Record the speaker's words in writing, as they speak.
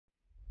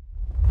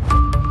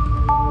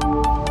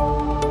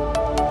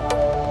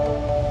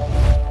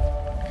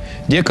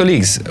Dear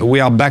colleagues, we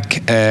are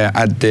back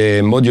at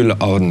the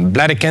module on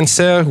bladder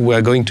cancer. We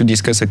are going to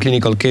discuss a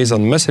clinical case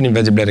on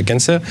muscle-invasive bladder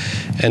cancer,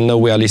 and now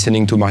we are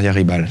listening to Maria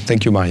Ribal.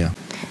 Thank you, Maria.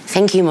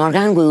 Thank you,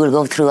 Morgan. We will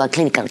go through a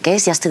clinical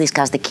case just to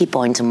discuss the key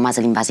points on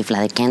muscle-invasive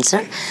bladder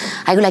cancer.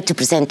 I would like to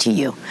present to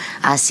you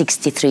a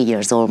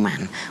 63-year-old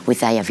man with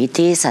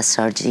diabetes, a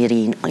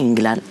surgery in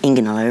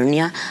inguinal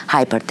hernia,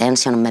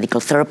 hypertension, and medical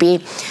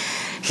therapy.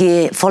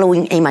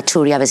 Following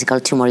hematuria, vesical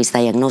tumor is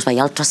diagnosed by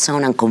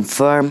ultrasound and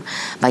confirmed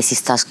by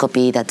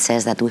cystoscopy that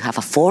says that we have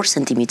a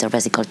 4-centimeter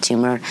vesical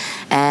tumor,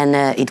 and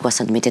it was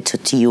admitted to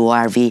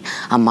TURV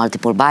and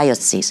multiple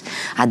biopsies.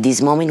 At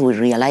this moment, we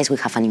realize we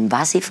have an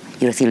invasive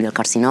urothelial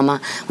carcinoma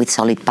with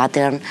solid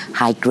pattern,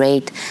 high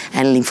grade,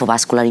 and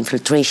lymphobascular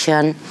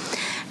infiltration.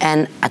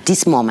 And at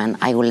this moment,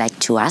 I would like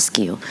to ask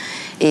you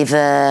if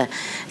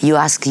you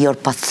ask your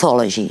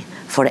pathology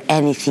for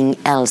anything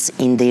else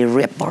in the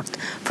report.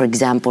 For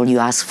example, you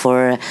ask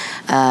for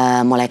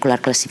molecular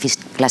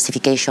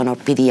classification or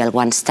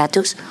PD-L1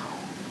 status,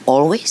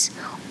 always,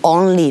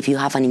 only if you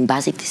have an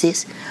invasive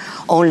disease,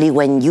 only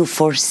when you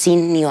foresee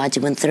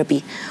neoadjuvant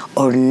therapy,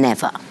 or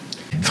never.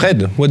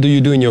 Fred, what do you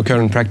do in your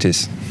current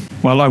practice?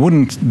 Well, I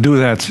wouldn't do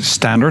that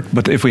standard,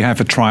 but if we have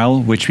a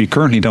trial, which we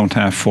currently don't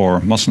have for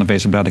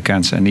muscle-invasive bladder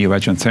cancer and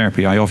neoadjuvant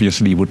therapy, I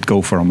obviously would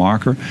go for a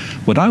marker.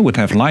 What I would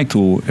have liked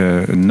to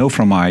know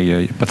from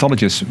my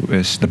pathologist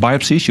is the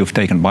biopsies. You've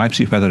taken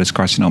biopsies, whether it's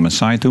carcinoma in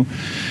situ.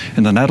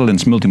 In the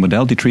Netherlands,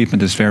 multimodality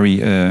treatment is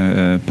very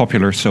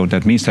popular, so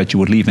that means that you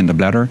would leave in the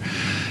bladder.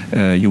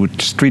 You would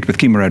treat with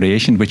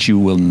chemoradiation, which you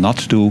will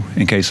not do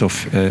in case of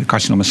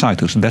carcinoma in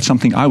situ. So that's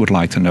something I would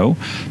like to know,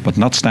 but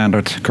not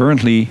standard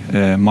currently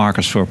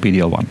markers for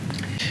PD-L1.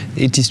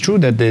 It is true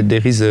that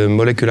there is a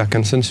molecular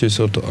consensus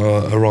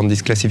around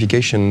this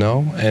classification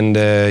now. And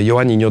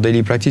Johan, in your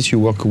daily practice, you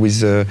work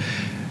with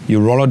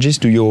urologists.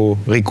 Do you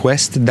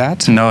request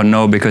that?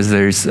 No, because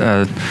there is.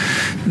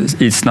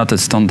 It's not a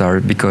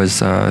standard because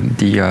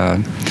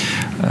the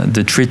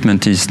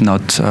treatment is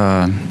not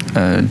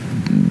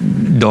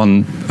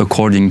done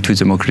according to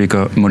the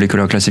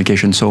molecular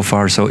classification so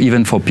far. So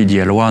even for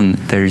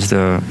PD-L1, there is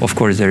of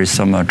course there is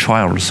some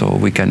trial. So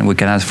we can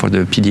ask for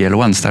the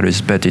PD-L1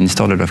 status, but in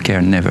standard of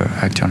care, never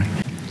actually.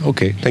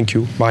 Okay, thank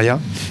you, Maria.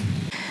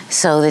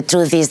 So the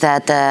truth is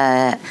that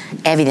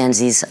evidence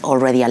is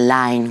already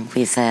aligned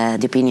with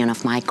the opinion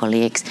of my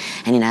colleagues,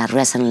 and in a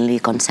recently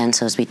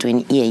consensus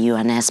between EAU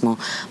and ESMO,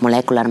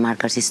 molecular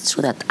markers is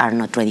true that are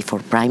not ready for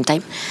prime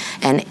time.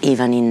 And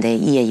even in the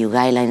EAU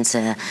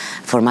guidelines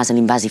for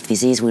muscle-invasive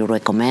disease, we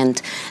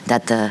recommend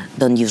that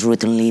don't use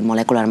routinely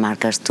molecular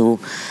markers to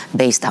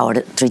base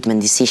our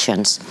treatment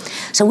decisions.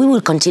 So we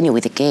will continue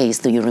with the case.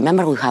 Do you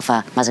remember we have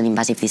a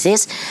muscle-invasive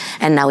disease,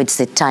 and now it's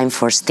the time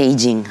for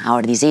staging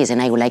our disease,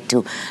 and I would like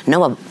to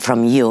know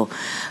from you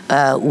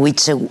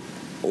which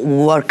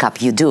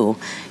workup you do,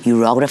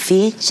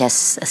 urography,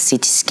 just a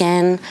CT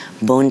scan,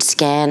 bone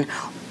scan,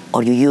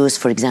 or you use,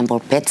 for example,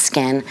 PET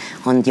scan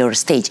on your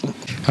staging.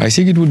 I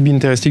think it would be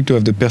interesting to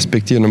have the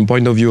perspective and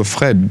point of view of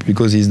Fred,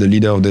 because he's the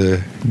leader of the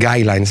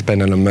guidelines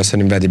panel on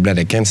muscle-invasive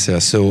bladder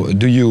cancer. So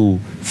do you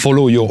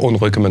follow your own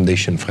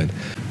recommendation, Fred?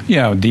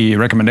 Yeah, the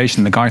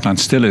recommendation in the guidelines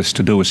still is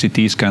to do a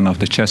CT scan of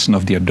the chest and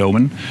of the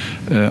abdomen.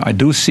 I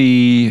do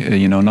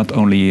see, not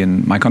only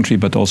in my country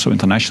but also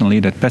internationally,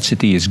 that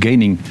PET-CT is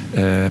gaining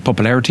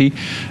popularity.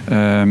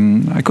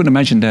 I could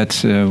imagine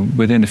that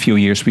within a few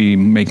years we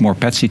make more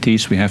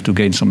PET-CTs. We have to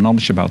gain some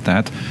knowledge about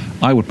that.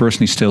 I would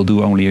personally still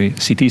do only a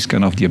CT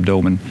scan of the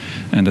abdomen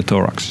and the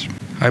thorax.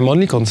 I'm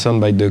only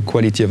concerned by the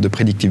quality of the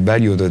predictive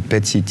value of the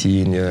PET-CT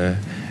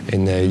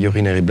in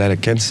urinary bladder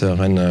cancer,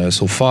 and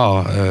so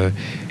far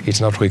it's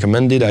not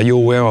recommended. Are you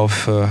aware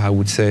of, I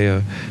would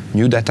say,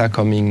 new data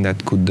coming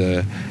that could,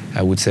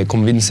 I would say,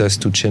 convince us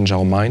to change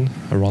our mind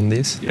around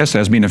this? Yes,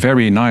 there's been a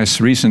very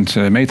nice recent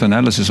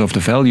meta-analysis of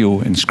the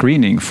value in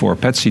screening for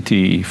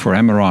PET-CT, for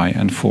MRI,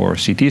 and for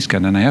CT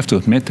scan, and I have to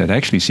admit that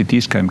actually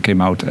CT scan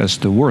came out as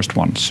the worst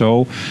one.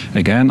 So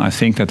again, I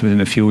think that within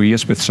a few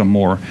years, with some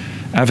more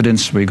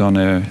evidence, we're going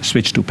to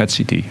switch to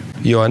PET-CT.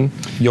 Johan,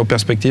 your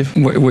perspective?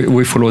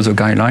 We follow the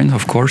guideline,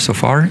 of course, so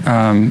far,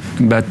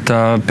 but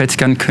PET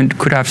scan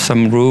could have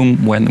some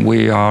room when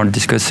we are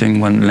discussing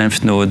one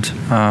lymph node,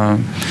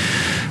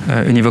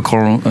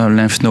 univocal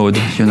lymph node,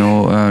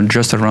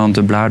 just around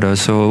the bladder.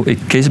 So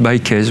case by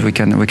case, we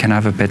can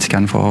have a PET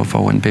scan for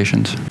one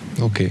patient.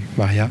 Okay,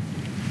 Maria.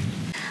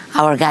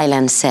 Our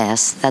guideline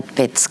says that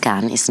PET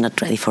scan is not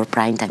ready for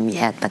prime time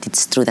yet, but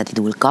it's true that it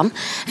will come.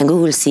 And we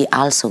will see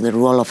also the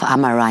role of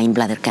MRI in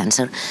bladder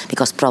cancer,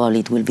 because probably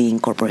it will be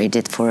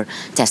incorporated for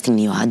testing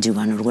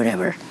neoadjuvant or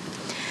wherever.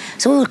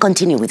 So we will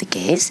continue with the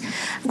case.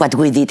 What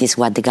we did is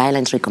what the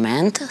guidelines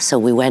recommend. So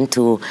we went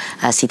to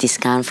a CT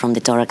scan from the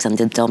thorax and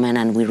the abdomen,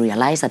 and we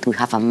realized that we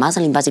have a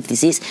muscle-invasive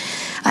disease,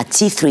 a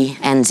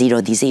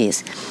T3N0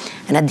 disease.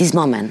 And at this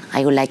moment,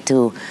 I would like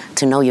to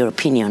know your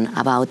opinion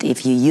about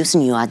if you use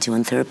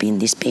neoadjuvant therapy in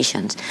these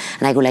patients.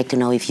 And I would like to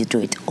know if you do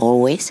it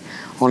always,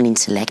 only in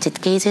selected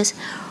cases,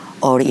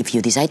 or if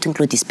you decide to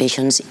include these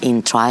patients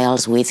in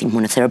trials with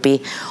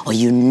immunotherapy, or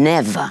you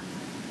never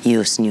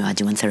use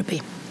neoadjuvant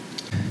therapy.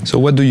 So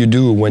what do you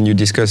do when you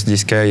discuss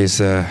this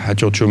case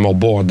at your tumor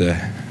board,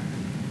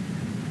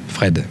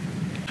 Fred?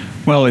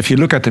 Well, if you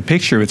look at the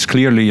picture, it's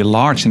clearly a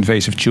large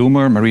invasive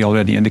tumor. Marie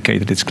already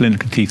indicated it's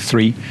clinical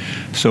T3.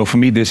 So for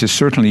me, this is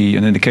certainly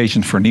an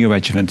indication for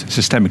neoadjuvant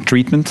systemic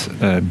treatment.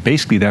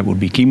 Basically, that would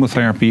be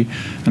chemotherapy.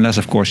 Unless,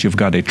 of course, you've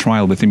got a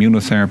trial with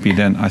immunotherapy,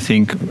 then I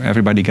think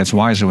everybody gets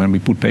wiser when we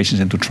put patients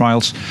into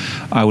trials.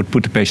 I would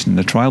put the patient in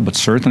the trial, but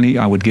certainly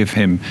I would give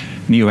him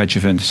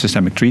neoadjuvant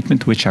systemic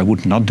treatment, which I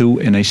would not do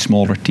in a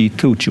smaller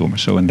T2 tumor.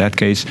 So in that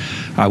case,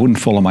 I wouldn't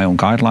follow my own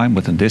guideline,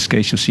 but in this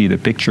case, you see the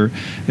picture,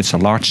 it's a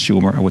large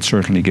tumor. I would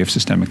certainly give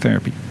systemic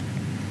therapy.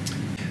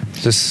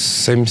 The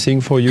same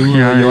thing for you?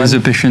 Yeah, the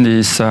patient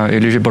is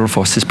eligible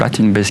for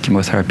cisplatin-based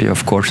chemotherapy.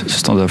 Of course,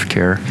 standard of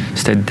care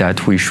state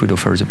that we should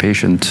offer the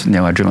patient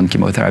neoadjuvant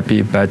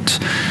chemotherapy, but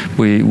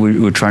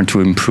we're trying to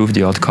improve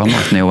the outcome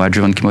of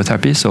neoadjuvant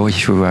chemotherapy. So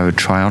if we have a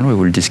trial, we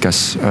will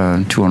discuss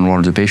to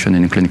enroll the patient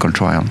in a clinical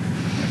trial.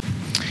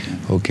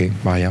 Okay,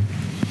 Maria.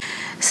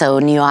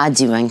 So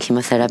neoadjuvant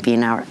chemotherapy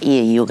in our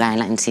EAU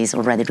guidelines is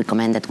already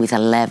recommended with a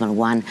level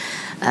 1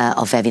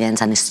 of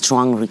evidence and a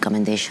strong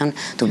recommendation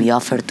to be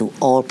offered to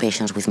all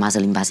patients with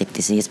muscle-invasive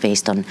disease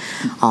based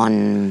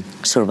on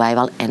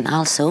survival. And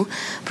also,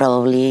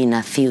 probably in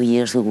a few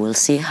years, we will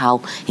see how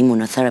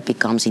immunotherapy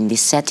comes in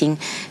this setting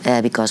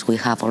because we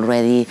have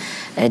already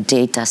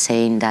data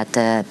saying that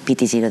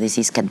PT0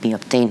 disease can be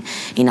obtained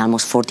in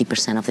almost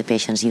 40% of the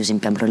patients using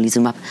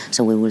pembrolizumab.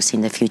 So we will see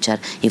in the future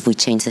if we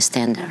change the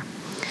standard.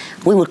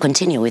 We will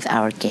continue with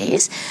our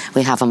case.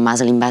 We have a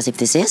muscle-invasive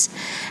disease,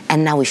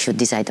 and now we should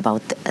decide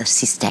about a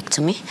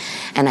cystectomy.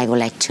 And I would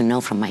like to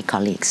know from my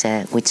colleagues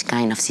which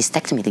kind of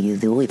cystectomy do you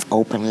do with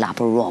open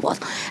lap or robot,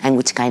 and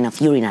which kind of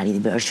urinary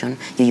diversion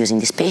you use in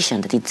this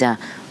patient. That it's a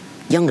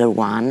younger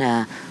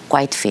one,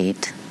 quite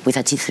fit, with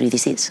a T3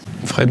 disease.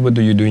 Fred, what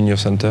do you do in your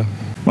center?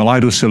 Well,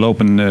 I do still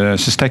open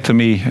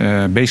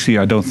cystectomy. Basically,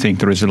 I don't think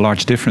there is a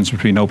large difference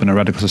between open and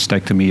radical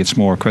cystectomy. It's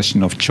more a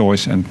question of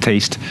choice and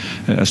taste.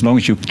 As long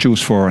as you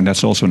choose for, and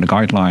that's also in the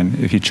guideline,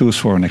 if you choose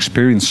for an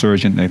experienced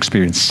surgeon, an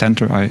experienced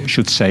center, I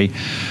should say.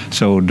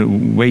 So the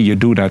way you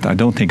do that, I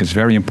don't think is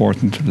very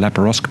important.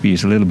 Laparoscopy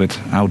is a little bit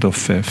out of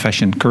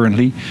fashion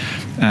currently.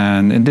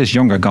 And in this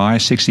younger guy,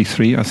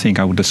 63, I think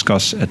I would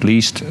discuss at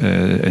least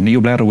a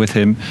neobladder with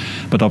him,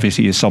 but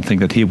obviously it's something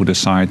that he would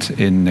decide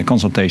in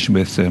consultation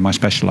with my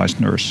specialized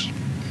nurse.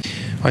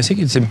 I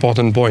think it's an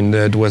important point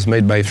that was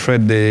made by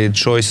Fred. The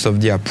choice of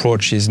the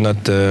approach is not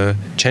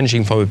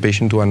changing from a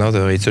patient to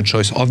another. It's a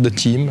choice of the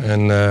team.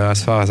 And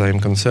as far as I'm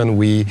concerned,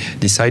 we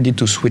decided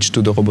to switch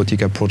to the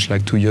robotic approach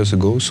like 2 years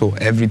ago. So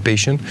every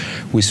patient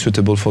who is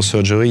suitable for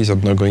surgery is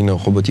undergoing a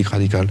robotic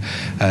radical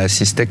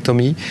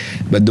cystectomy.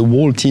 But the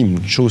whole team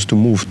chose to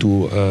move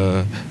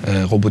to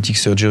robotic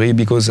surgery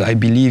because I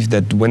believe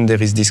that when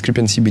there is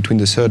discrepancy between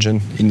the surgeon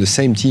in the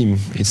same team,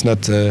 it's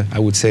not, I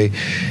would say,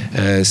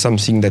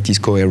 something that is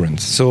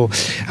coherent. So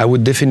I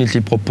would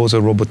definitely propose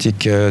a robotic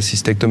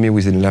cystectomy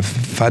with a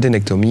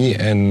lymphadenectomy.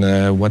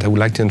 And what I would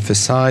like to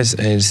emphasize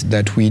is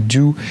that we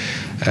do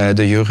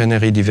the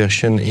urinary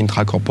diversion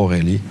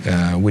intracorporally,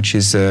 which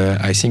is,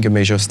 I think, a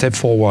major step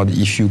forward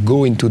if you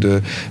go into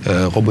the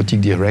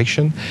robotic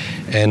direction.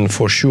 And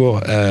for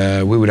sure,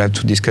 we will have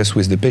to discuss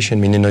with the patient.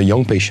 I mean, in a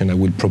young patient, I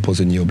would propose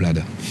a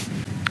neobladder.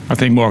 I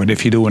think, Morgan,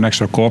 if you do an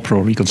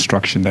extracorporeal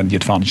reconstruction, then the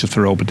advantage of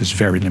the robot is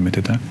very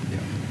limited. Yeah.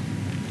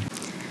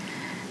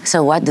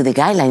 So what do the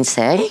guidelines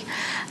say?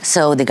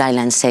 So the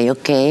guidelines say,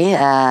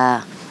 okay,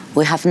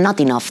 we have not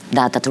enough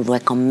data to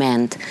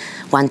recommend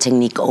one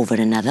technique over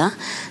another.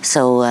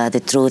 So the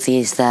truth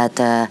is that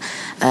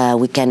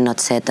we cannot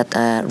say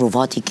that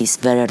robotic is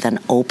better than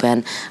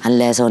open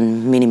unless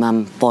on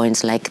minimum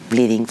points like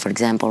bleeding, for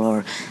example,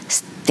 or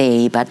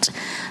stay. But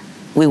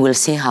we will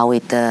see how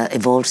it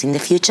evolves in the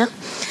future.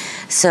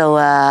 So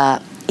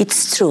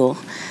it's true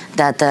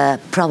that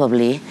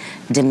probably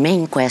the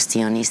main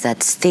question is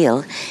that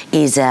still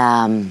is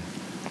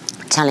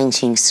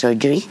challenging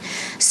surgery.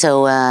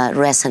 So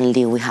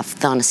recently we have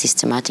done a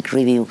systematic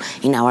review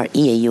in our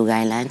EAU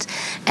guidelines,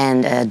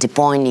 and the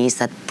point is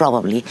that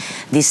probably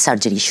this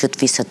surgery should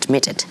be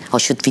submitted or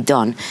should be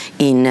done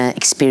in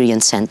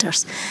experienced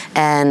centers.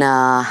 And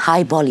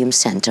high volume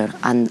center,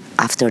 and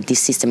after this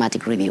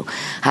systematic review,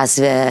 has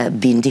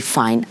been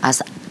defined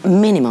as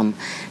minimum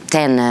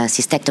 10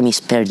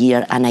 cystectomies per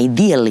year, and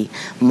ideally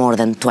more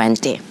than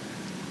 20.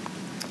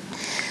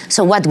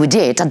 So what we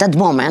did at that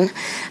moment,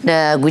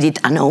 we did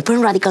an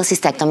open radical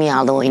cystectomy,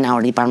 although in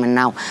our department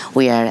now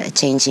we are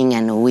changing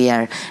and we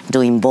are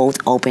doing both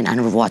open and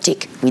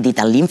robotic. We did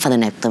a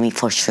lymphadenectomy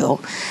for sure,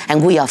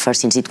 and we offer,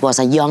 since it was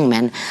a young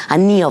man, a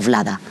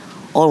neobladder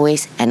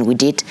always, and we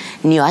did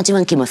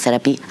neoadjuvant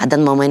chemotherapy at that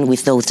moment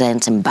with those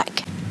lens and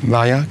back.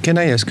 Maria, can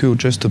I ask you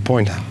just a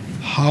point?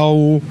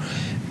 How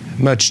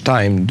much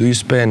time do you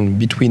spend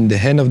between the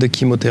end of the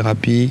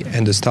chemotherapy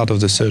and the start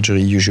of the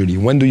surgery usually?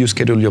 When do you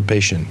schedule your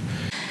patient?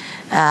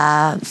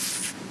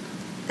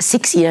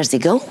 6 years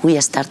ago, we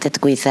started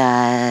with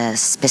a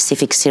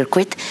specific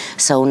circuit.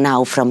 So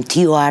now from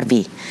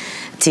TORV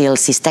till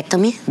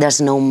cystectomy,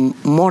 there's no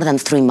more than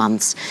 3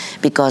 months,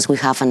 because we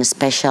have a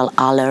special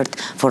alert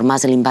for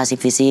muscle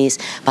invasive disease.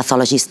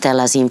 Pathologists tell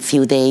us in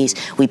few days,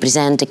 we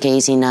present a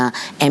case in a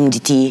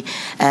MDT,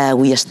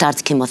 we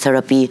start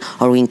chemotherapy,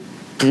 or we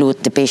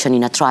include the patient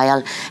in a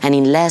trial, and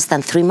in less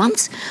than 3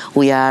 months,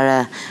 we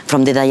are,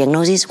 from the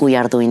diagnosis, we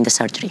are doing the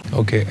surgery.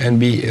 Okay,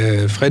 and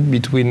Fred,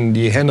 between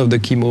the end of the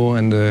chemo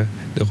and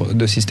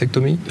the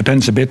cystectomy?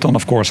 Depends a bit on,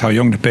 of course, how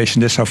young the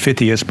patient is, how fit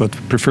he is, but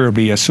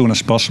preferably as soon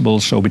as possible.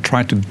 So we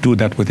try to do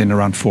that within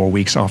around 4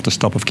 weeks after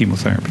stop of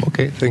chemotherapy.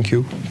 Okay, thank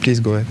you. Please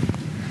go ahead.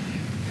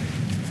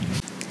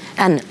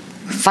 And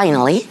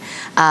finally,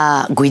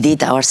 we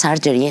did our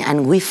surgery,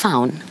 and we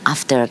found,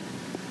 after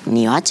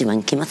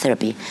neoadjuvant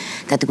chemotherapy,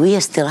 that we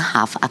still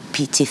have a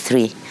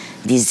PT3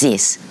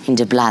 disease in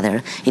the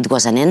bladder. It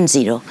was an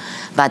N0,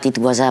 but it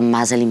was a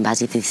muscle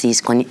invasive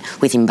disease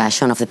with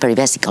invasion of the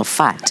perivesical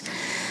fat.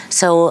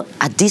 So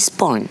at this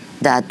point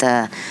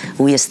that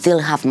we still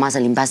have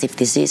muscle invasive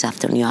disease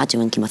after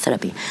neoadjuvant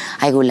chemotherapy,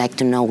 I would like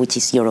to know which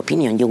is your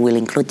opinion. You will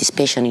include this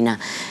patient in a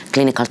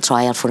clinical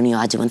trial for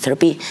neoadjuvant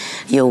therapy.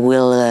 You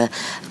will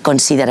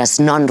consider as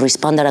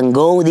non-responder and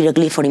go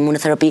directly for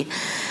immunotherapy.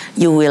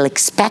 You will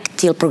expect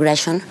till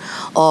progression,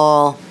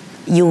 or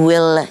you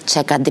will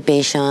check out the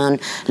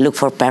patient, look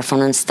for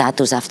performance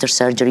status after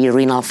surgery,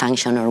 renal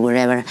function, or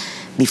wherever,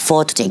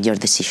 before to take your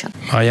decision.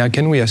 Maria,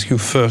 can we ask you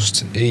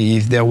first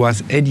if there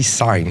was any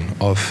sign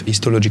of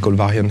histological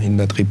variant in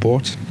that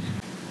report?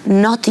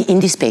 Not in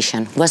this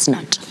patient, was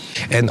not.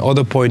 And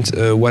other point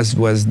was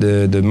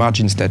the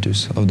margin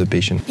status of the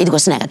patient? It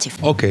was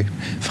negative. Okay.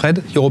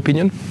 Fred, your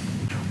opinion?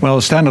 Well,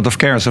 standard of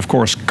care is, of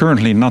course,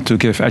 currently not to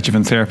give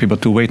adjuvant therapy,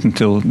 but to wait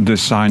until the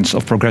signs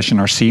of progression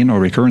are seen or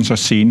recurrence are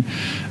seen.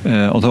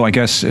 Although I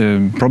guess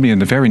probably in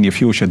the very near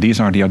future, these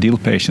are the ideal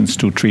patients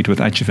to treat with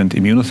adjuvant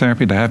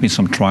immunotherapy. There have been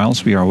some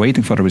trials. We are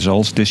waiting for the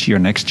results this year,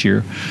 next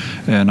year.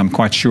 And I'm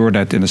quite sure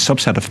that in a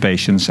subset of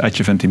patients,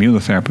 adjuvant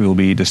immunotherapy will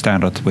be the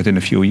standard within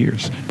a few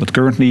years. But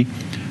currently,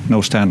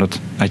 no standard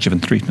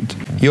adjuvant treatment.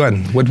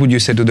 Johan, what would you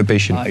say to the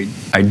patient?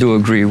 I do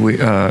agree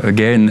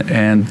again,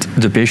 and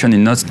the patient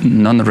is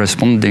not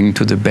responding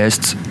to the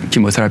best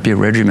chemotherapy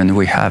regimen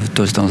we have,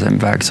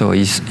 Tostan-Zemvac, so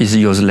it's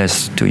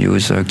useless to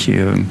use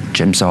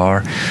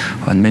Gemzar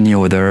and many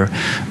other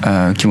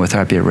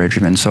chemotherapy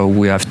regimens. So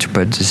we have to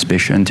put this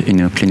patient in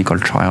a clinical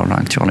trial,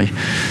 actually.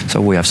 So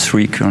we have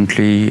 3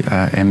 currently,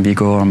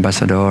 MBGO,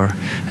 Ambassador,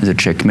 and the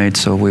Checkmate,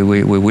 so we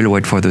will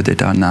wait for the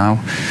data now.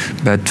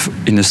 But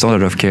in the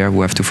standard of care,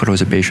 we have to follow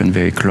the patient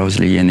very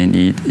closely, and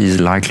it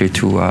is likely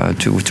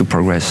to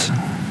progress.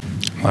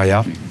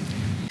 Maria?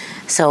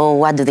 So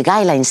what do the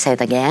guidelines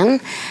said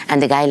again?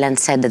 And the guidelines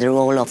said that the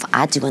role of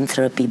adjuvant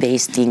therapy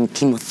based in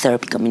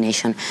chemotherapy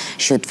combination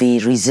should be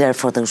reserved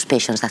for those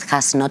patients that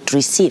has not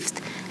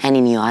received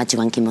any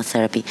neoadjuvant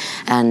chemotherapy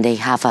and they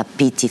have a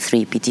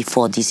PT3,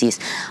 PT4 disease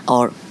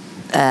or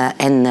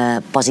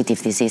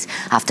positive disease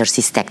after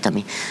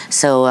cystectomy.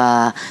 So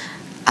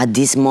at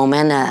this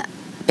moment,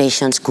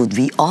 patients could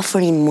be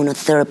offered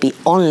immunotherapy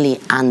only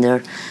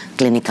under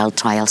clinical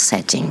trial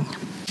setting.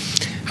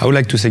 I would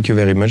like to thank you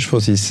very much for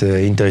this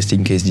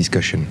interesting case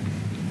discussion.